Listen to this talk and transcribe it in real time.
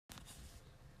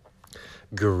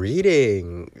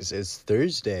Greetings. It's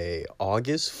Thursday,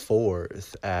 August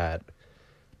 4th at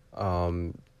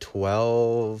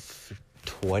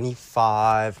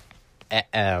 12:25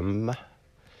 a.m.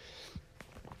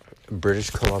 British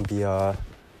Columbia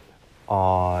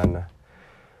on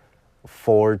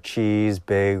 4-cheese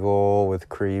bagel with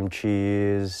cream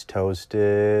cheese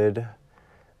toasted.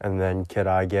 And then can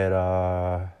I get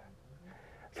a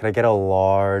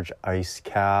large ice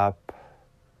cap?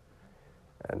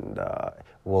 And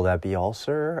will that be all,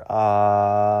 sir?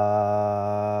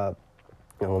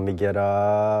 Let me get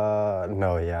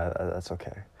no, yeah, that's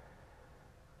okay.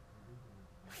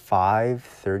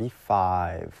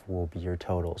 $5.35 will be your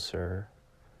total, sir.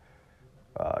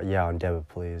 Yeah, on debit,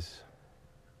 please.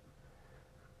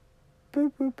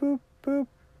 Boop, boop, boop, boop.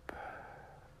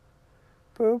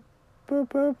 Boop, boop,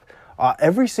 boop.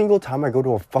 Every single time I go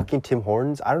to a fucking Tim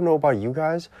Hortons, I don't know about you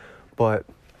guys, but,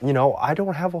 you know, I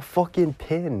don't have a fucking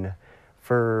PIN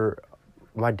for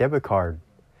my debit card.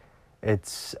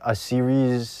 It's a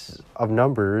series of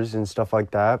numbers and stuff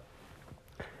like that.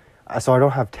 So I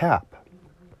don't have tap.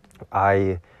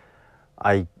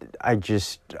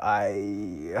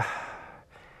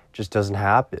 Just doesn't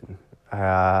happen.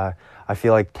 I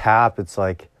feel like tap, it's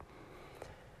like,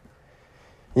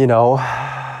 you know,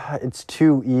 it's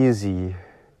too easy.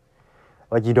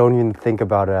 Like, you don't even think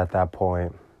about it at that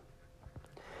point.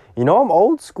 You know, I'm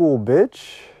old school,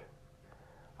 bitch.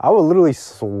 I would literally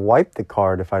swipe the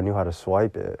card if I knew how to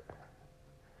swipe it.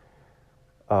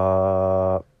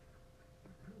 Oh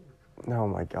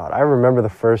my God. I remember the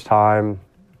first time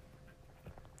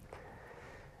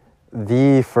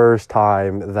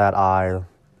that I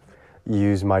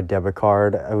used my debit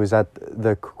card. I was at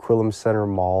the Quillam Center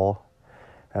Mall,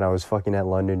 and I was fucking at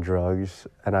London Drugs,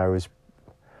 and I was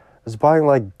buying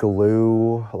like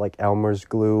glue, like Elmer's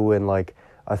glue, and like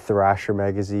a Thrasher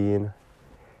magazine.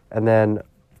 And then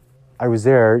I was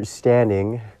there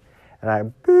standing, and I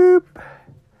boop,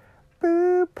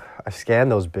 boop. I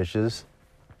scanned those bitches,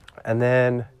 and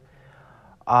then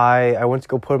I went to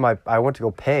go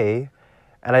pay,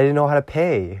 and I didn't know how to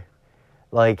pay.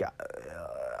 Like,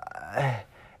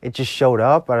 it just showed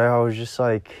up, and I was just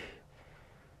like,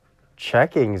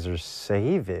 checkings or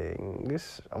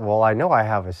savings? Well, I know I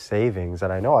have a savings,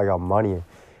 and I know I got money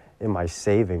in my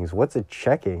savings. What's a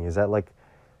checking? Is that like,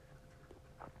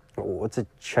 what's a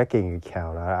checking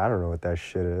account? I don't know what that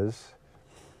shit is,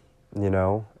 you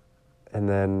know? And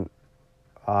then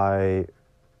I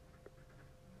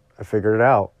figured it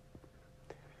out.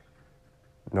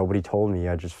 Nobody told me.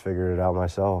 I just figured it out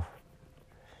myself.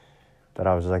 That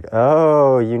I was like,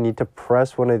 oh, you need to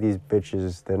press one of these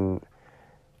bitches, then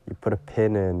you put a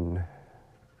pin in.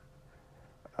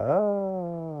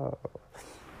 Oh.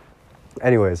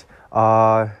 Anyways,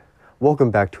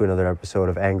 welcome back to another episode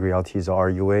of Angry LTs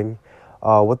Arguing.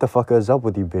 What the fuck is up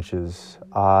with you bitches?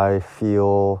 I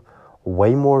feel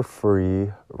way more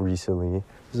free recently.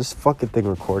 Is this fucking thing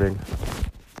recording?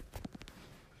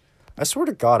 I swear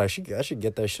to God, I should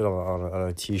get that shit on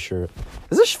a t-shirt.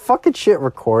 Is this fucking shit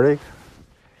recording?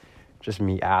 Just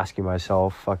me asking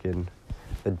myself fucking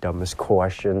the dumbest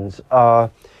questions.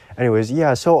 Anyways,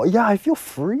 yeah, so yeah, I feel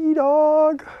free,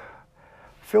 dog.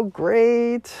 I feel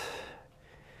great.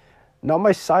 Not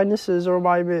my sinuses or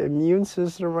my immune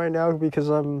system right now, because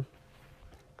I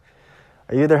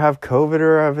either have COVID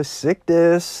or I have a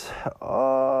sickness.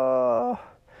 I've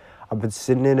been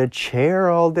sitting in a chair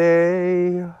all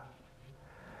day.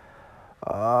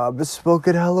 I've been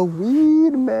smoking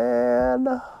Halloween,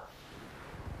 man.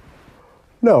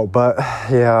 No, but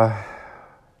yeah.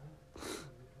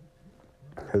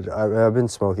 I've been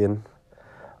smoking.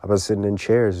 I've been sitting in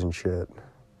chairs and shit.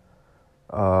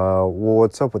 Well,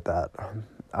 what's up with that?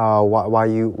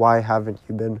 Why haven't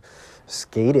you been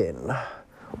skating?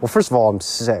 Well, first of all, I'm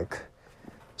sick.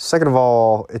 Second of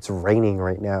all, it's raining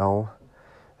right now.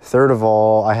 Third of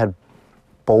all, I had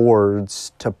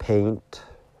boards to paint.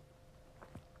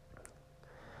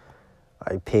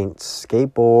 I paint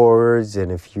skateboards,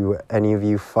 and if any of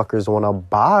you fuckers want to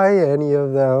buy any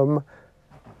of them,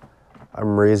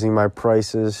 I'm raising my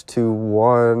prices to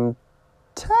 $110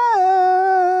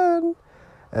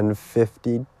 and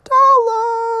 $50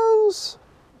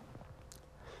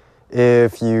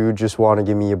 if you just want to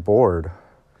give me a board.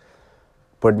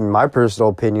 But in my personal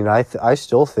opinion, I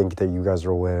still think that you guys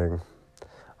are winning.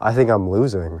 I think I'm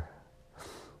losing.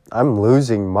 I'm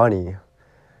losing money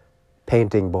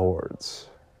painting boards.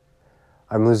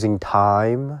 I'm losing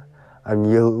time. I'm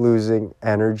losing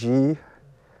energy.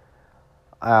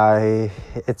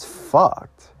 It's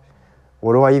fucked.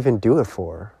 What do I even do it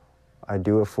for? I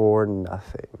do it for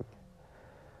nothing.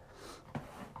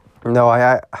 No,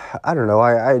 I don't know.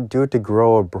 I do it to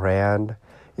grow a brand.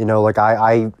 You know, like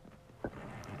I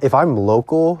if I'm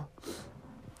local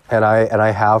and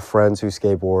I have friends who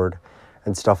skateboard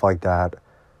and stuff like that,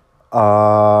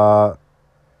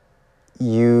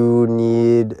 you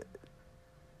need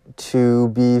to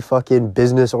be fucking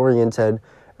business oriented.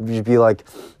 Just be like,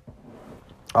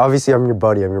 obviously I'm your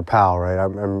buddy, I'm your pal, right?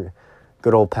 I'm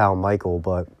good old pal Michael,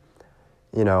 but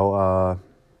you know,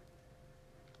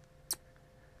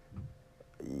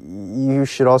 you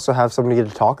should also have something to get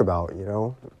to talk about, you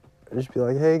know? Just be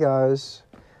like, hey guys,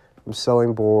 I'm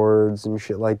selling boards and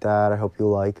shit like that. I hope you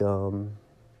like them.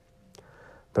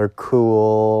 They're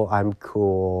cool. I'm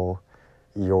cool.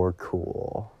 You're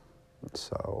cool.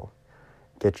 So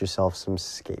get yourself some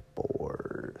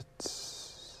skateboards.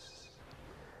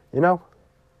 You know?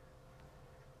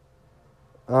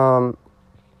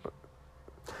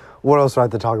 What else do I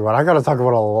have to talk about? I gotta talk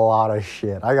about a lot of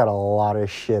shit. I got a lot of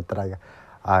shit that I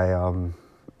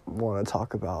want to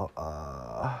talk about.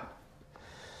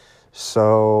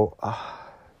 So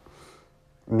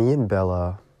me and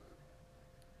Bella.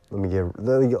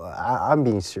 I'm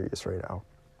being serious right now.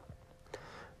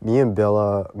 Me and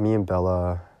Bella.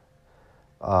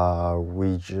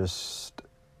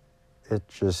 It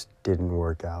just didn't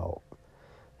work out.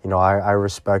 You know, I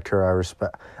respect her.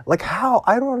 Like, how?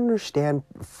 I don't understand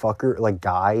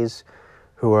guys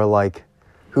who are like,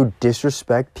 who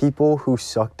disrespect people who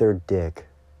suck their dick.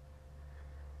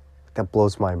 That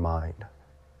blows my mind,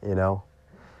 you know?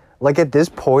 Like, at this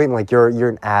point, like, you're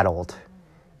an adult.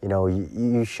 You know,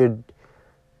 you should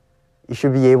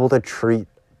be able to treat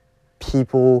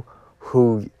people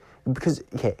because,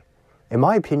 okay, in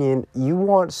my opinion, you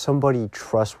want somebody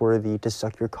trustworthy to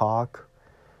suck your cock.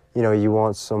 You know, you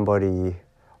want somebody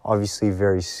obviously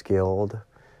very skilled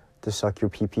to suck your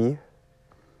pee-pee.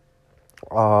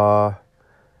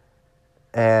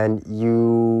 And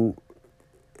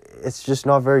it's just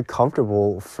not very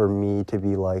comfortable for me to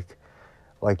be like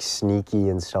sneaky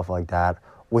and stuff like that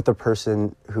with a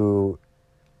person who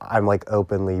I'm like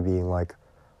openly being like,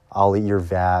 I'll eat your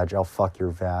vag, I'll fuck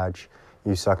your vag,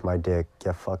 you suck my dick,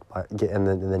 and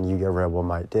then you get rid of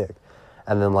my dick.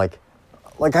 And then like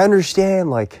I understand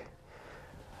like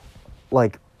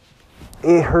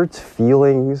it hurts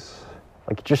feelings,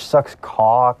 like it just sucks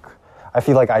cock. I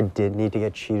feel like I did need to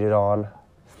get cheated on,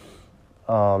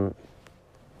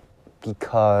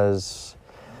 because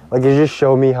like it just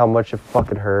showed me how much it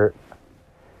fucking hurt.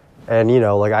 And you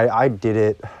know, like I did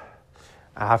it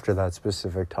after that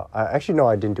specific time. Actually, no,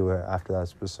 I didn't do it after that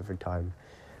specific time.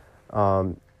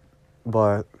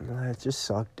 But it just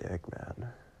sucked dick, man.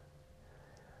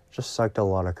 Just sucked a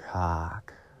lot of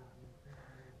cock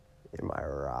in my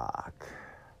rock.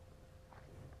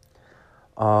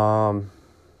 I'm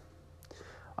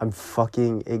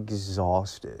fucking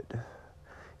exhausted.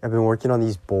 I've been working on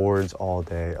these boards all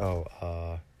day.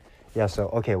 Yeah, so,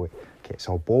 okay,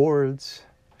 so boards.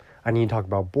 I need to talk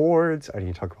about boards. I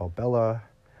need to talk about Bella.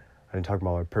 I need to talk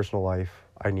about my personal life.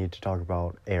 I need to talk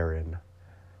about Aaron.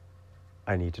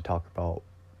 I need to talk about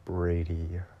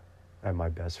Brady and my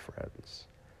best friends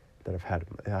that I've had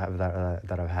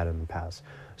in the past.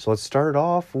 So let's start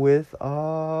off with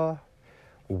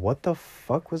what the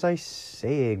fuck was I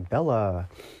saying, Bella?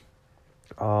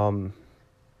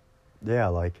 Yeah,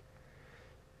 like,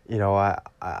 you know,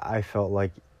 I felt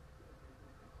like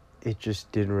it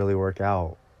just didn't really work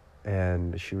out,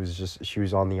 and she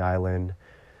was on the island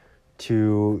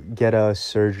to get a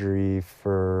surgery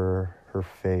for her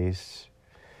face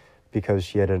because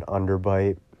she had an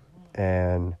underbite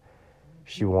and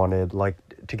she wanted like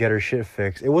to get her shit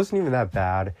fixed. It wasn't even that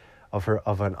bad of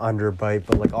an underbite,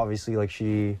 but like obviously like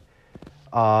she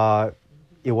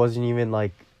it wasn't even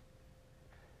like,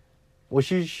 well,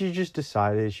 she just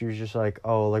decided, she was just like,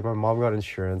 oh, like my mom got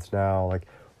insurance now, like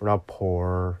we're not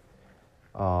poor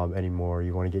anymore,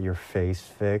 you want to get your face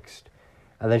fixed.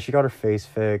 And then she got her face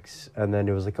fixed, and then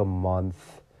it was like a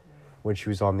month when she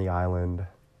was on the island,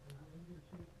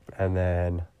 and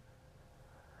then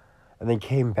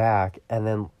came back, and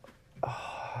then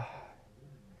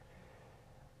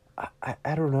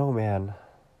I don't know, man.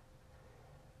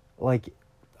 Like,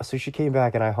 so she came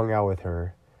back and I hung out with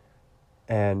her,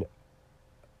 and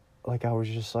like I was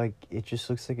just like, it just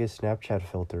looks like a Snapchat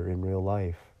filter in real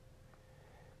life,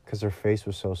 because her face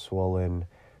was so swollen.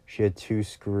 She had 2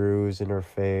 screws in her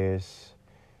face,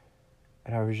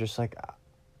 and I was just like,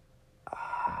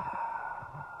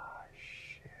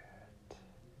 shit.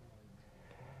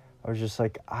 I was just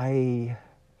like, I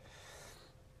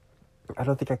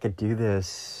don't think I could do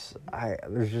this.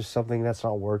 There's just something that's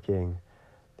not working.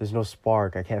 There's no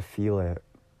spark. I can't feel it.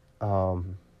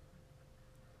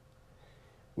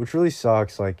 which really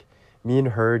sucks. Like, me and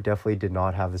her definitely did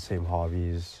not have the same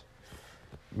hobbies.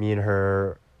 Me and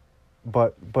her,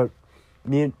 but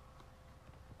me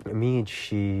and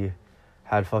she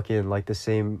had fucking like the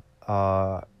same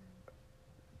type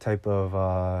of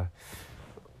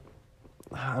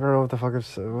I don't know what the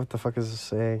fuck is this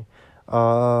saying,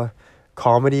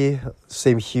 comedy,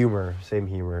 same humor,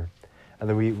 and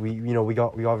then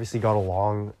we obviously got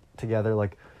along together.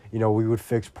 Like, we would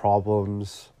fix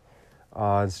problems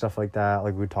and stuff like that.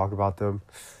 Like, we'd talk about them,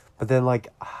 but then like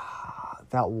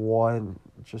that one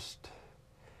just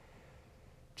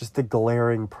the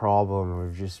glaring problem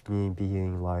of just me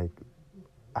being like,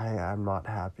 I'm not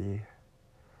happy.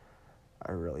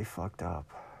 I really fucked up.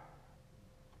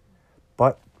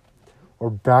 But we're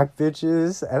back,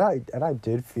 bitches, and I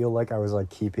did feel like I was like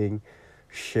keeping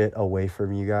shit away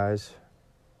from you guys.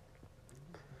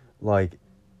 Like,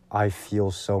 I feel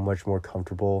so much more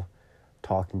comfortable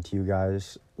talking to you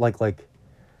guys, like my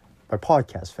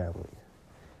podcast family,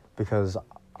 because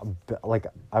like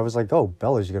I was like, oh,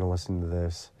 Bella's gonna listen to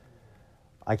this.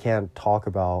 I can't talk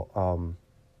about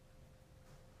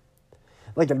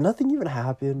like nothing even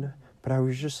happened, but I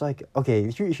was just like,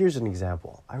 okay, here's an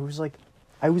example. I was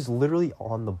literally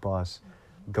on the bus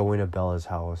going to Bella's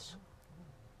house,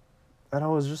 and I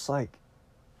was just like,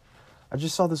 I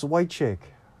just saw this white chick,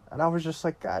 and I was just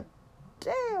like, God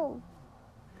damn.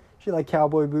 She like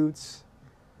cowboy boots,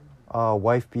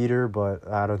 wife beater, but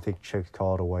I don't think chicks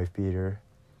call it a wife beater.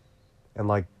 And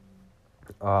like,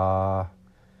 not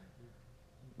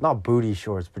booty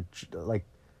shorts, but like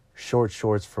short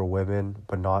shorts for women,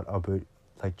 but not a boot,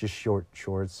 like just short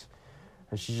shorts.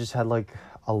 And she just had like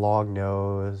a long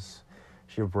nose.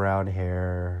 She had brown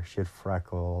hair. She had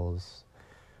freckles.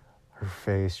 Her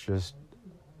face just,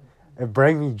 it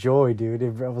brought me joy, dude.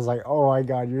 I was like, oh my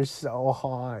God, you're so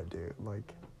hot, dude.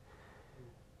 Like,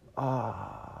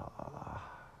 I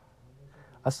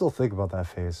still think about that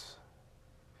face.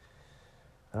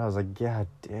 And I was like, God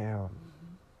damn.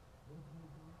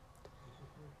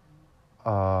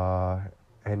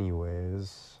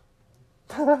 Anyways.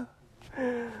 What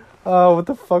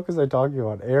the fuck was I talking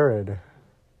about? Aaron.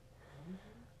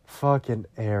 Fucking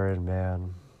Aaron,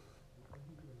 man.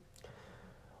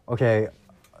 Okay,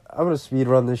 I'm gonna speed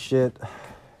run this shit.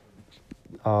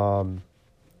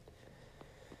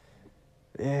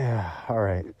 Yeah,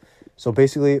 alright. So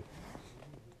basically,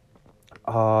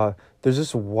 there's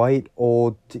this white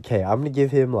old, okay, I'm gonna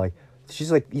give him like,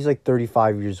 he's like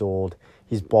 35 years old.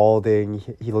 He's balding.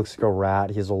 He looks like a rat.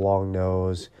 He has a long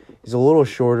nose. He's a little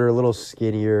shorter, a little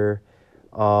skinnier.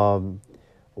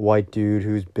 White dude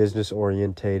who's business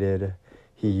orientated.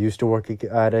 He used to work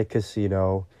at a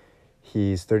casino.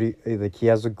 He's 30, like he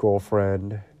has a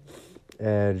girlfriend,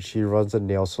 and she runs a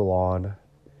nail salon.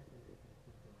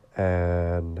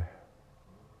 And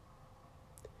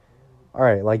all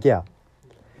right, like, yeah.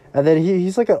 And then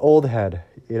he's like an old head,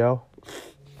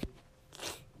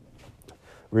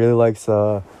 really likes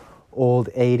old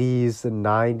 80s and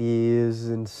 90s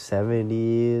and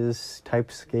 70s type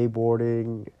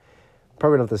skateboarding.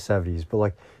 Probably not the 70s, but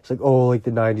like, it's like, oh, like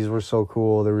the 90s were so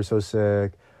cool, they were so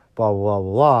sick, blah blah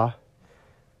blah blah.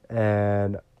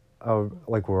 And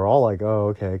like, we're all like, oh,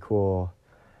 okay, cool.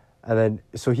 And then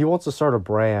so he wants to start a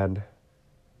brand,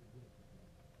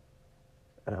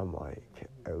 and I'm like,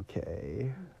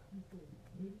 okay,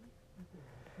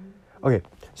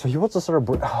 so he wants to start a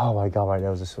brand. Oh my God, my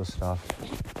nose is so stuffed.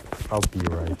 I'll be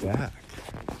right back.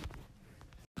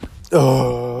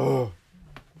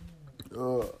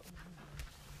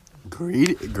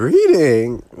 Greetings,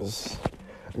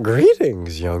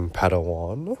 young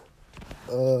Padawan.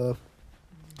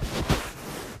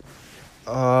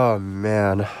 Oh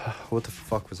man, what the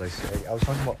fuck was I saying? I was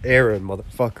talking about Aaron,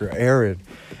 motherfucker. Aaron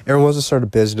wants to start a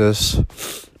business,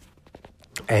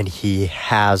 and he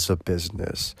has a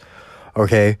business.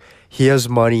 Okay, he has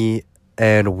money,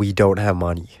 and we don't have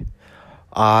money.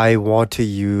 I want to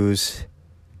use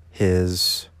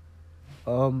his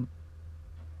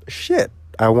shit.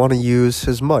 I want to use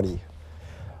his money,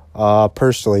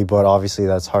 personally, but obviously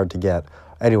that's hard to get.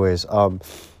 Anyways,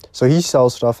 so he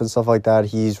sells stuff and stuff like that.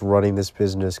 He's running this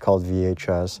business called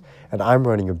VHS, and I'm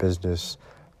running a business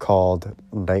called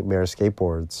Nightmare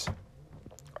Skateboards.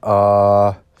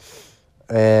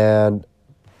 And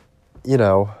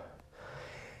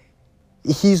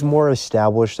he's more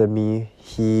established than me.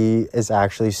 He is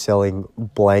actually selling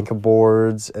blanket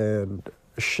boards and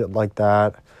shit like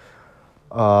that.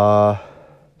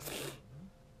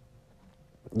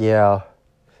 Yeah.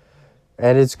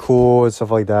 And it's cool and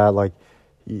stuff like that. Like,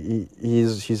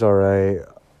 he's alright.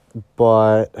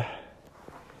 But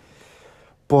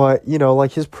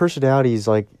like, his personality is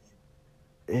like,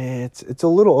 it's a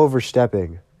little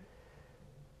overstepping.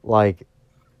 Like,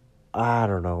 I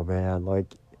don't know, man.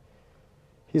 Like,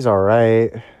 he's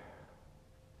alright.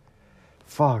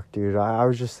 Fuck, dude. I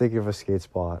was just thinking of a skate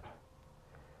spot.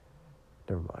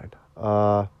 Never mind.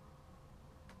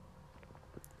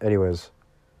 Anyways.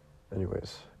 I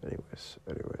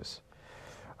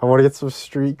want to get some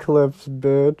street clips,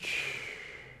 bitch.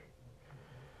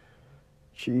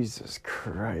 Jesus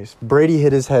Christ. Brady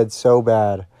hit his head so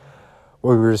bad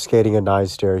when we were skating a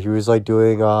 9-stair. He was like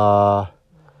doing a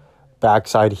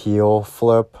backside heel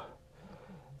flip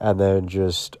and then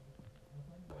just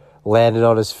landed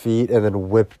on his feet and then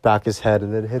whipped back his head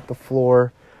and then hit the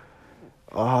floor.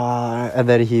 And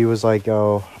then he was like,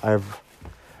 "Oh, I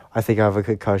think I have a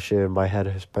concussion. My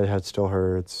head still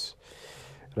hurts."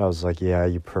 And I was like, "Yeah,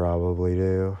 you probably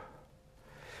do.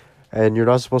 And you're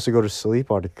not supposed to go to sleep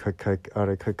on a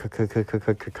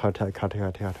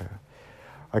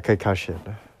concussion."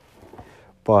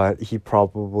 But he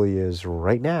probably is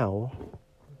right now.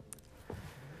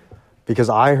 Because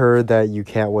I heard that you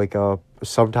can't wake up.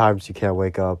 Sometimes you can't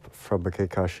wake up from a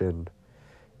concussion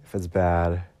if it's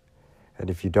bad. And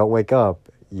if you don't wake up,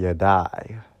 you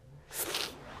die.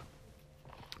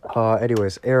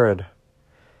 Anyways, Aaron.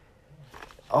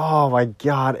 Oh my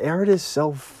god, Aaron is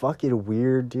so fucking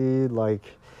weird, dude. Like,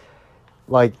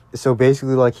 so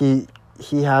basically, like, he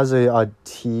has a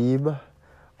team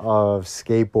of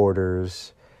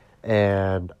skateboarders,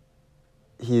 and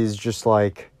he's just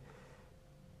like,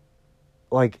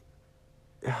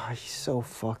 he's so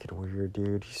fucking weird,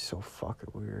 dude. He's so fucking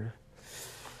weird.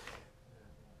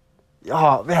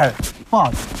 Oh, man.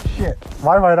 Fuck. Shit.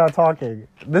 Why am I not talking?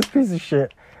 This piece of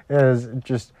shit is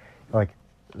just, like,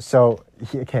 so,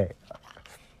 okay.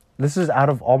 This is out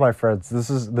of all my friends.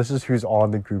 This is who's on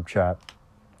the group chat.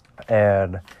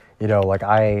 And, you know, like,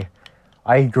 I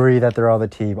agree that they're on the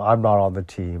team. I'm not on the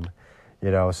team.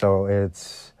 You know, so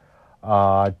it's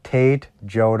Tate,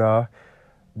 Jonah,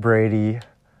 Brady,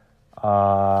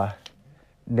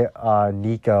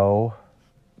 Nico.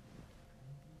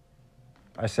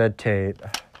 I said Tate.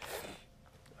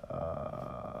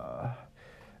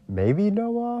 Maybe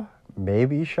Noah.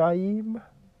 Maybe Shaim.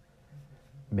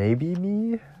 Maybe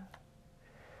me.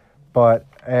 But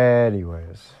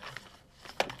anyways,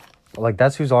 like,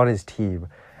 that's who's on his team,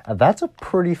 and that's a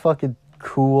pretty fucking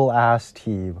cool ass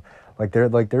team. They're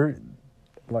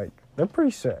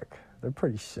pretty sick. They're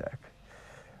pretty sick.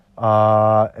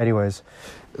 Anyways,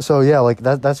 so yeah, like,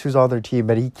 that's who's on their team,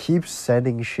 and he keeps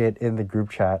sending shit in the group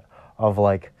chat of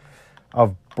okay,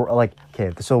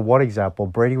 so one example,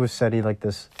 Brady was sending like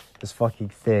this fucking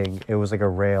thing. It was like a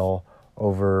rail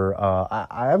over,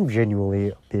 I'm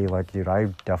genuinely being like, dude, I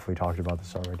definitely talked about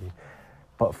this already,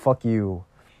 but fuck you.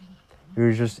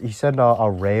 He sent a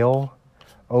rail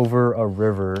over a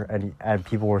river, and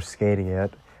people were skating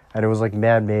it, and it was like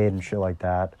man-made and shit like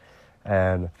that,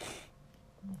 and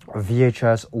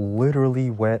VHS literally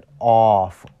went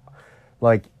off,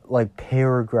 like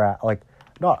paragraph, like,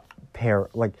 not pair,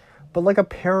 like, but like a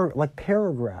pair, like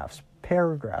paragraphs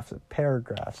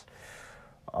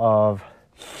of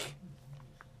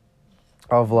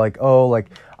like, oh, like,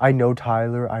 I know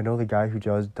Tyler, I know the guy who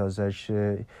does that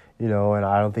shit, you know, and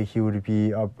I don't think he would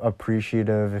be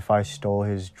appreciative if I stole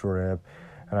his drip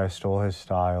and I stole his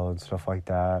style and stuff like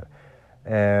that.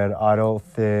 And I don't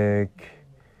think,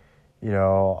 you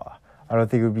know,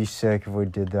 it would be sick if we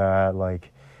did that.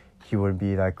 Like, he wouldn't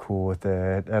be that cool with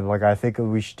it. And, like, I think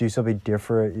we should do something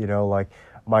different, you know, like,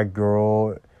 my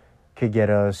girl could get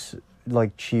us,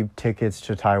 like, cheap tickets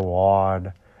to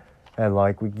Taiwan, and,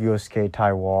 like, we could go skate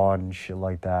Taiwan and shit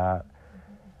like that.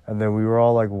 And then we were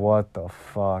all like, what the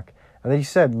fuck? And then he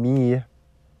said me.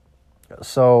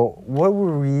 So what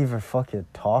were we even fucking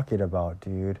talking about,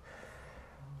 dude?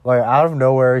 Like, out of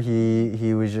nowhere,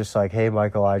 he was just like, hey,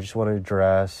 Michael, I just want to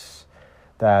address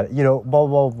that, you know, blah,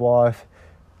 blah, blah.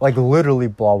 Like, literally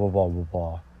blah, blah, blah, blah,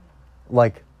 blah.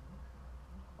 Like,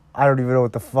 I don't even know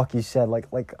what the fuck he said.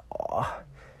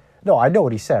 No, I know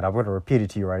what he said. I'm going to repeat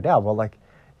it to you right now. But, like,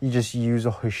 he just used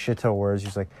a shit ton of words.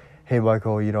 He's like, hey,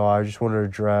 Michael, you know, I just want to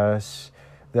address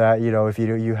that, you know, if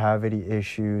you have any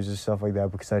issues and stuff like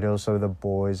that, because I know some of the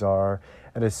boys are,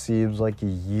 and it seems like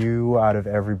you, out of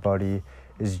everybody,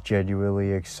 is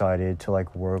genuinely excited to,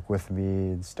 like, work with me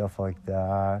and stuff like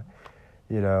that,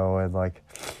 you know, and, like,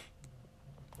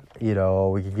 you know,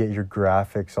 we can get your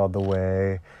graphics on the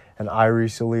way. And I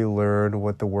recently learned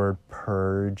what the word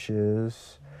purge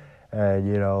is, and,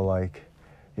 you know, like,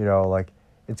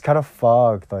 it's kind of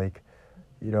fucked, like,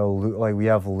 you know, like, we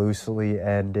have loose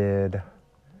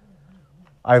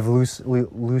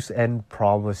end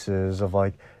promises of,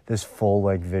 like, this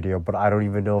full-length video, but I don't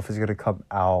even know if it's gonna come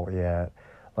out yet.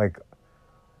 Like,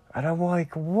 and I'm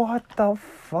like, what the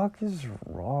fuck is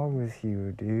wrong with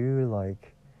you, dude?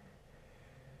 Like,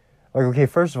 okay,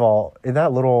 first of all, in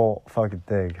that little fucking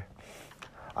thing,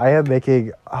 I am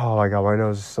making, oh my god, my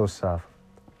nose is so stuffed.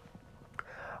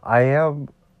 I am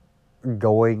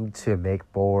going to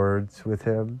make boards with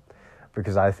him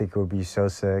because I think it would be so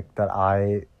sick that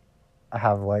I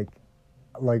have like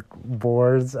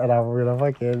boards and I'm gonna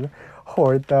fucking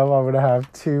hoard them. I'm gonna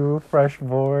have 2 fresh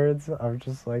boards. I'm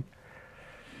just like,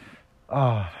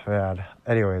 oh man.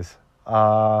 Anyways,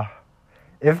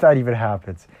 if that even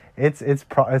happens, it's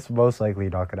most likely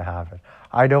not gonna happen.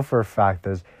 I know for a fact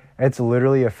it's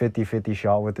literally a 50-50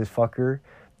 shot with this fucker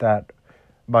that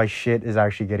my shit is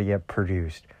actually gonna get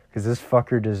produced, because this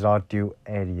fucker does not do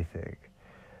anything.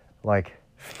 Like,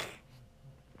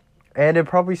 and it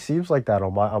probably seems like that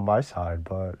on my side,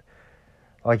 but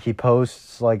like he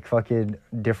posts like fucking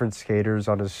different skaters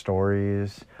on his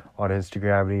stories on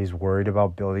Instagram, and he's worried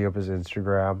about building up his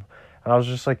Instagram. And I was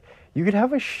just like, you could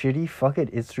have a shitty fucking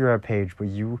Instagram page, but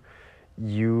you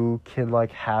can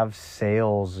like have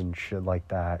sales and shit like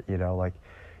that, you know? Like,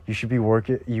 you should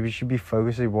be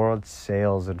focusing more on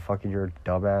sales and fucking your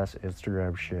dumbass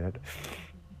Instagram shit.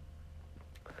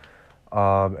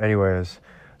 Anyways,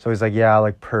 so he's like, yeah,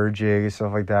 like purging and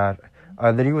stuff like that.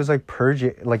 And then he was like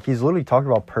purging, like he's literally talking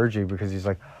about purging because he's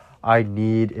like, I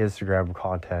need Instagram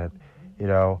content, you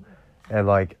know? And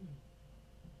like,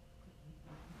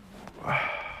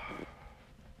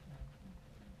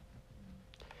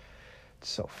 it's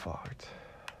so fucked.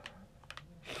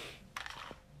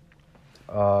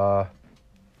 Yeah.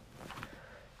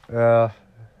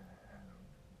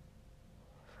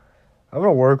 I'm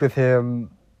gonna work with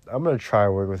him. I'm gonna try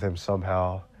to work with him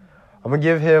somehow. I'm gonna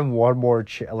give him one more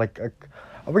I'm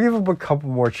gonna give him a couple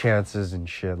more chances and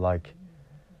shit. Like,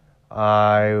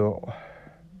 I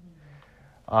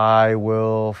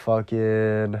will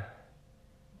fucking,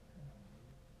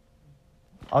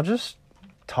 I'll just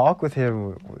talk with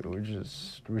him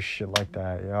with shit like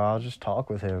that. You know, I'll just talk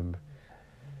with him,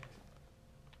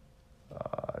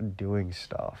 doing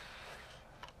stuff.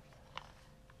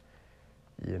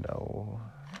 You know,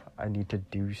 I need to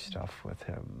do stuff with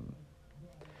him.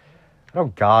 I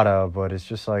don't gotta, but it's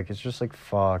just like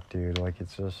fuck, dude. Like,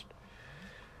 it's just,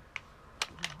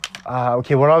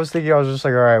 okay, what I was thinking, I was just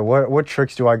like, all right, what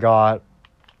tricks do I got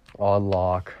on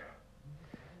lock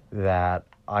that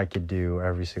I could do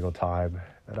every single time?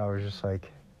 And I was just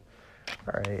like,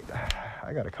 all right,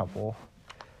 I got a couple.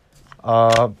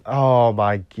 Oh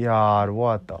my god,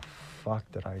 what the fuck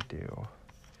did I do?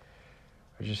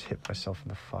 I just hit myself in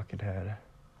the fucking head.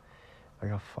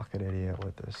 Like a fucking idiot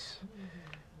with this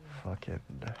fucking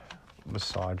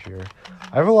massager.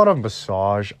 I have a lot of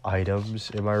massage items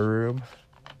in my room.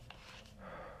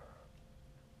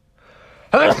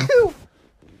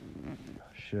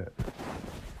 Shit.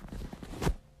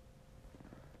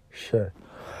 Shit.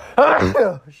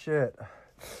 Shit.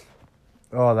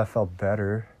 Oh, that felt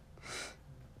better.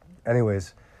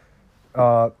 Anyways,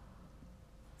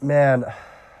 man,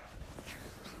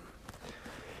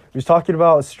 he was talking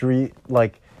about street,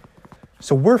 like,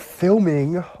 so we're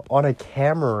filming on a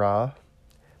camera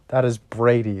that is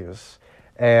Brady's,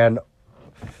 and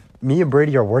me and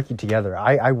Brady are working together.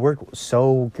 I work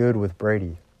so good with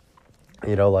Brady,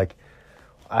 you know, like,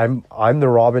 I'm the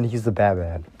Robin, he's the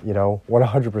Batman, you know,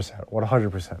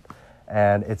 100%,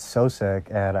 and it's so sick,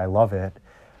 and I love it.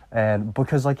 And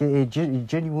because like it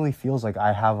genuinely feels like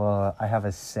I have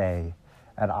a say,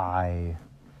 and I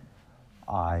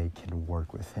can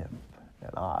work with him,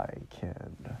 and I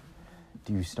can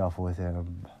do stuff with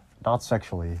him, not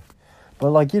sexually,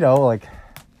 but like, you know, like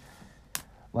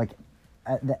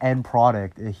at the end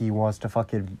product, he wants to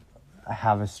fucking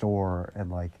have a store and,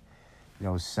 like, you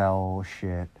know, sell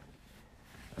shit,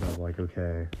 and I'm like,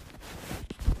 okay.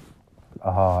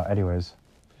 Anyways,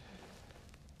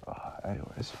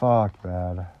 fuck,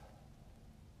 man.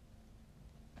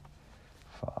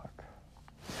 Fuck.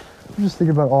 I'm just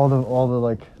thinking about all the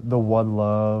like the One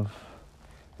Love.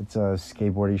 It's a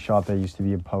skateboarding shop that used to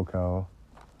be in Poco,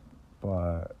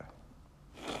 but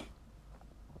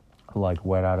like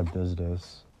went out of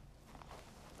business.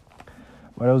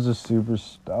 But it was just super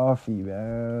stuffy,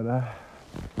 man.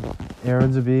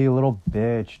 Aaron's a big little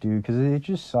bitch, dude, because it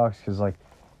just sucks, because like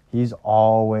he's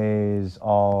always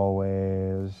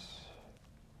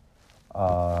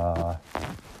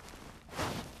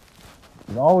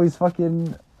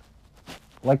fucking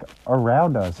like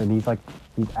around us, and he's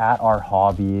at our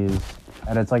hobbies,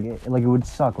 and it's like it would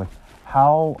suck. Like,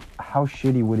 how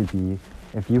shitty would it be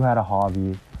if you had a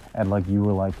hobby and like you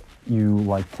were like, you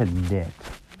like to knit,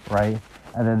 right?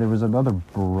 And then there was another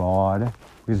broad,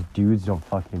 because dudes don't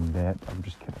fucking knit. I'm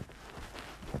just kidding.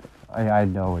 I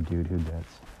know a dude who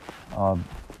knits.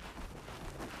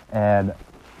 And,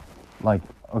 like,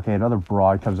 okay, another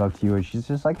broad comes up to you and she's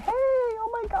just like, hey,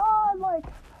 oh my god, like,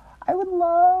 I would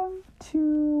love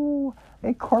to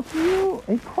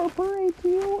incorporate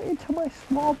you into my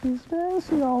small business.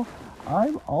 You know,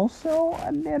 I'm also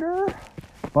a knitter,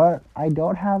 but I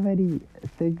don't have any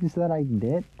things that I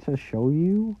knit to show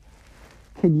you.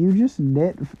 Can you just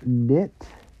knit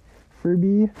for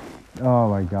me? Oh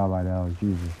my god, my nose,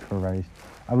 Jesus Christ.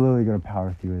 I'm literally gonna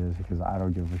power through this because I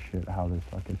don't give a shit how this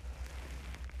fucking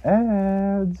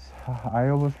ends. I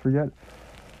almost forget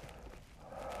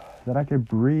that I can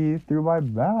breathe through my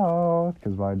mouth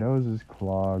because my nose is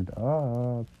clogged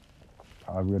up.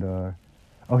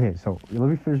 Okay, so let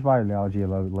me finish my analogy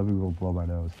and let me go blow my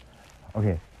nose.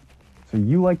 Okay, so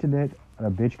you like to knit, and a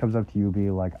bitch comes up to you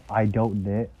being like, I don't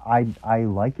knit. I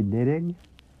like knitting,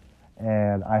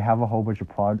 and I have a whole bunch of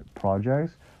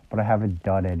projects, but I haven't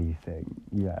done anything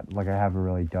yet. Like, I haven't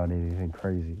really done anything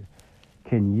crazy.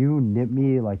 Can you knit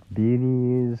me, like,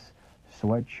 beanies,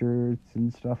 sweatshirts,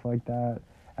 and stuff like that?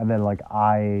 And then, like,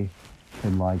 I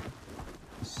can, like,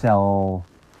 sell,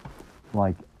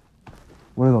 like,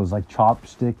 what are those, like,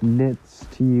 chopstick knits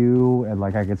to you? And,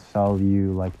 like, I could sell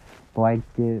you, like,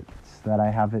 blankets that I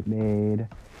haven't made,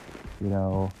 you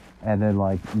know? And then,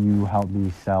 like, you help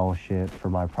me sell shit for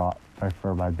my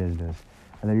business.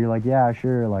 And then you're like, yeah,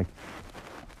 sure, like,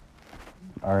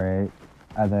 all right.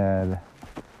 And then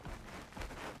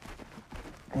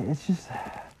it's just,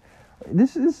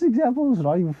 this example is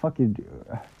not even fucking,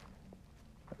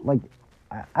 like,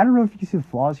 I don't know if you can see the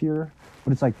flaws here,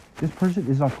 but it's like, this person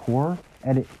is not core,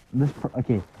 and this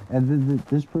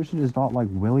person is not, like,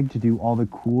 willing to do all the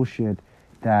cool shit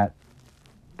that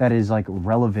is, like,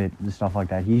 relevant and stuff like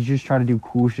that. He's just trying to do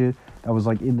cool shit that was,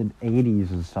 like, in the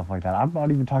 80s and stuff like that. I'm not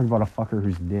even talking about a fucker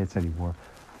who's knits anymore.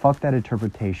 Fuck that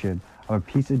interpretation. I'm a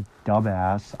piece of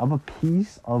dumbass. I'm a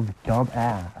piece of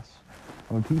dumbass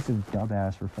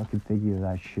for fucking thinking of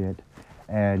that shit.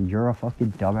 And you're a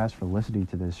fucking dumbass for listening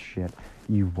to this shit,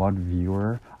 you one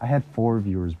viewer. I had 4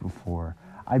 viewers before.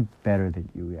 I'm better than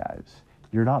you guys.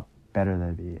 You're not better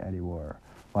than me anymore.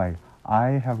 Like,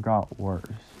 I have got worse.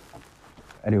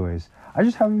 Anyways, I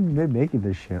just haven't been making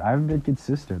this shit. I haven't been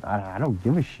consistent. I don't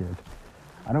give a shit.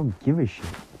 I don't give a shit.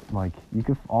 Like, you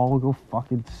could all go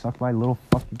fucking suck my little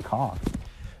fucking cock.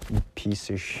 You piece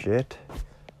of shit.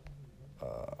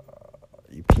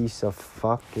 You piece of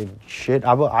fucking shit.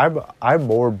 I'm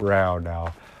more brown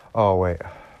now. Oh wait.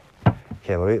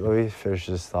 Okay, let me finish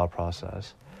this thought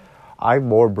process. I'm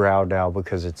more brown now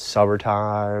because it's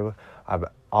summertime. I'm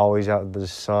always out in the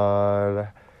sun.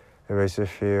 It makes me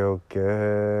feel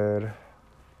good.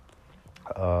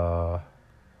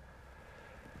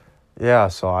 Yeah,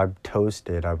 so I'm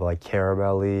toasted. I'm like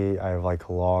caramelly. I have like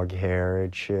long hair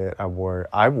and shit. I'm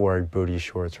wearing booty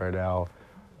shorts right now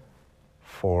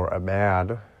for a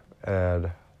man,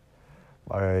 and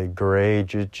my gray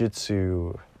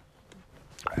jiu-jitsu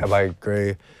and my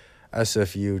gray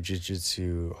SFU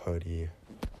jiu-jitsu hoodie.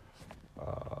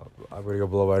 I'm gonna go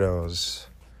blow my nose.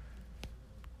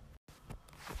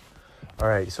 All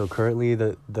right, so currently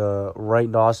the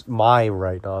my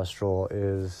right nostril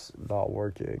is not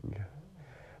working,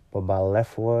 but my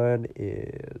left one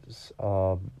is.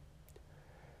 So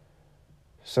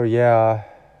yeah,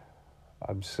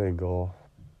 I'm single,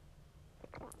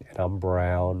 and I'm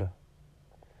brown,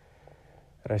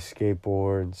 and I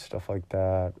skateboard and stuff like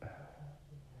that.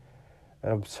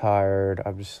 And I'm tired.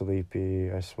 I'm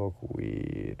sleepy. I smoke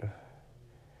weed.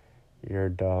 You're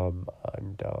dumb.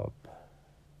 I'm dumb.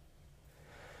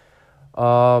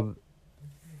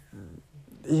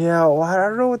 Yeah, well, I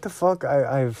don't know what the fuck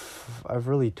I've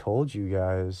really told you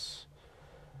guys.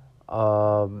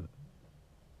 Man.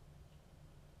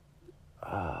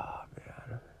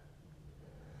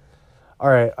 All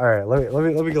right.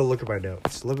 Let me go look at my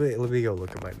notes. Let me go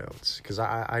look at my notes, because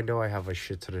I know I have a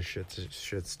shit ton of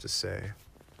shits to say.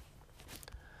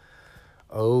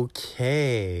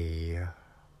 Okay.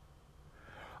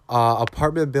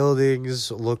 Apartment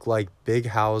buildings look like big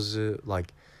houses.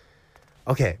 Like,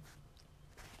 okay.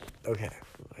 Yeah,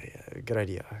 good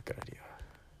idea.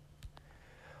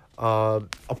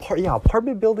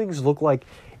 Apartment buildings look like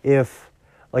if,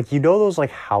 like, you know those,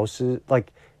 like, houses,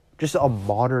 like, just a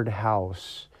modern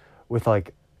house with,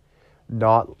 like,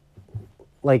 not,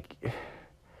 like,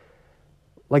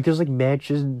 there's, like,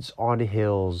 mansions on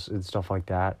hills and stuff like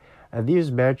that, and these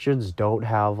mansions don't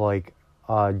have, like,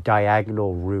 a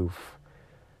diagonal roof.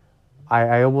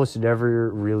 I almost never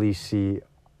really see,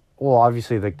 well,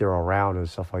 obviously, like, they're around and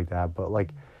stuff like that, but, like,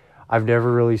 I've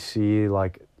never really seen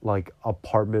like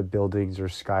apartment buildings or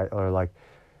like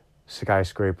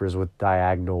skyscrapers with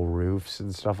diagonal roofs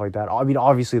and stuff like that. I mean,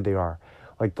 obviously they are,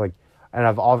 like, and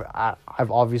I've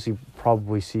obviously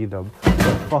probably seen them.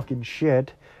 But fucking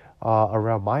shit,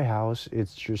 around my house,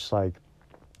 it's just like,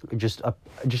 just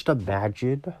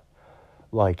imagine,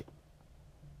 like,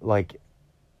 like,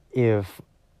 if,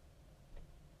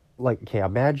 like, okay,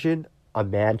 imagine a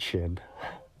mansion,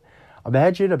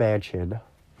 imagine a mansion,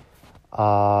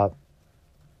 uh,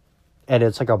 and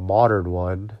it's like a modern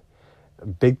one,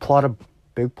 big plot of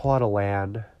big plot of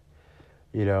land,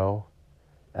 you know,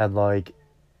 and like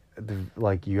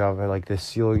like you have like the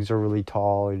ceilings are really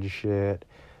tall and shit.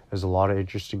 There's a lot of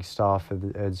interesting stuff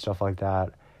and stuff like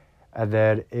that. And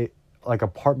then it like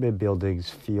apartment buildings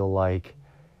feel like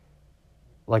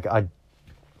a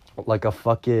like a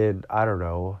fucking, I don't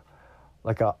know,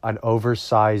 like an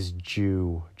oversized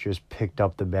Jew just picked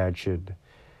up the mansion,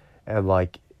 and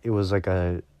like it was like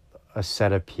a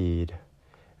centipede,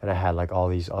 and I had like all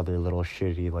these other little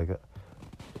shitty like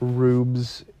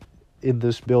rooms in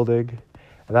this building.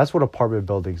 And that's what apartment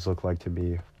buildings look like to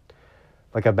me.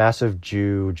 Like a massive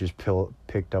Jew just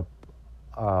picked up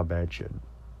a mansion.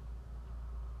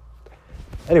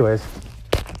 Anyways,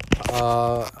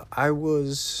 I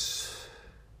was.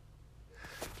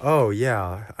 Oh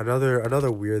yeah,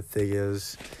 another weird thing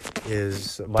is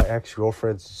my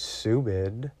ex-girlfriend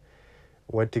Sumin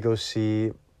went to go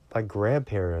see my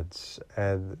grandparents,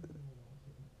 and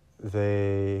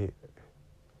they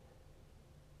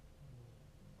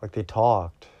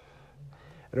talked,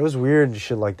 and it was weird and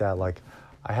shit like that. Like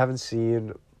I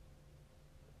mean,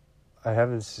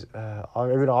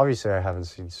 obviously I haven't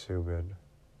seen Subin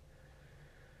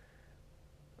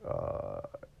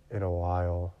in a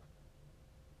while.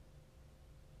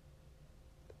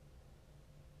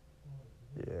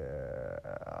 Yeah.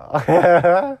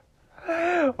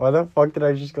 Why the fuck did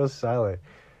I just go silent?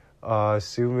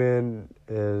 Sumin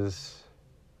is.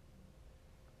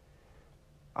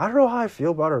 I don't know how I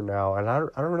feel about her now, and I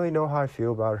don't really know how I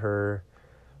feel about her,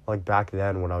 like back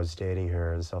then when I was dating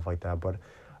her and stuff like that. But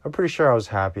I'm pretty sure I was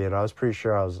happy, and I'm pretty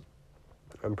sure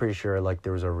like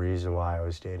there was a reason why I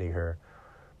was dating her.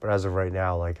 But as of right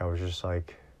now, like I was just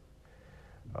like,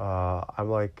 I'm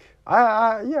like,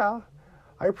 yeah,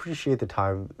 I appreciate the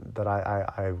time that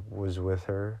I was with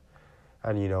her,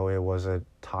 and you know it was a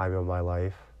time of my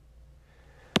life.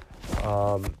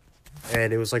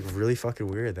 And it was like really fucking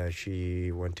weird that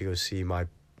she went to go see my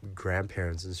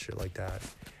grandparents and shit like that.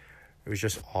 It was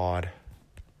just odd.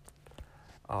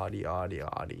 Oddie.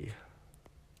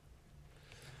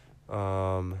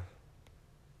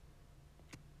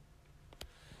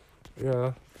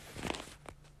 Yeah.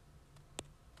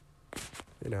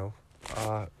 You know.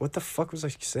 What the fuck was I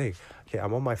saying? Okay,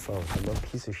 I'm on my phone. I'm a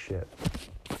piece of shit.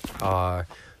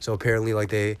 So apparently, like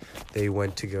they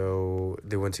went to go to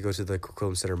the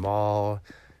Coquitlam Center Mall.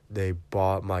 They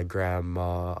bought my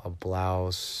grandma a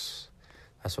blouse.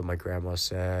 That's what my grandma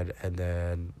said, and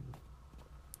then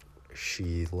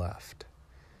she left.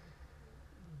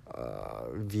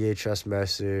 VHS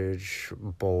message,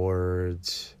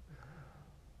 boards.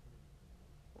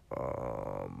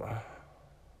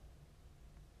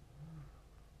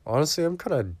 Honestly, I'm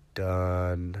kind of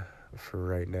done for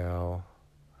right now.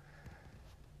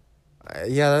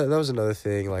 Yeah, that was another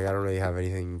thing. Like, I don't really have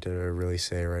anything to really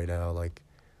say right now. Like,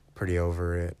 pretty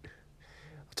over it.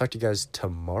 I'll talk to you guys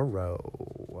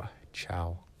tomorrow.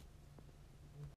 Ciao.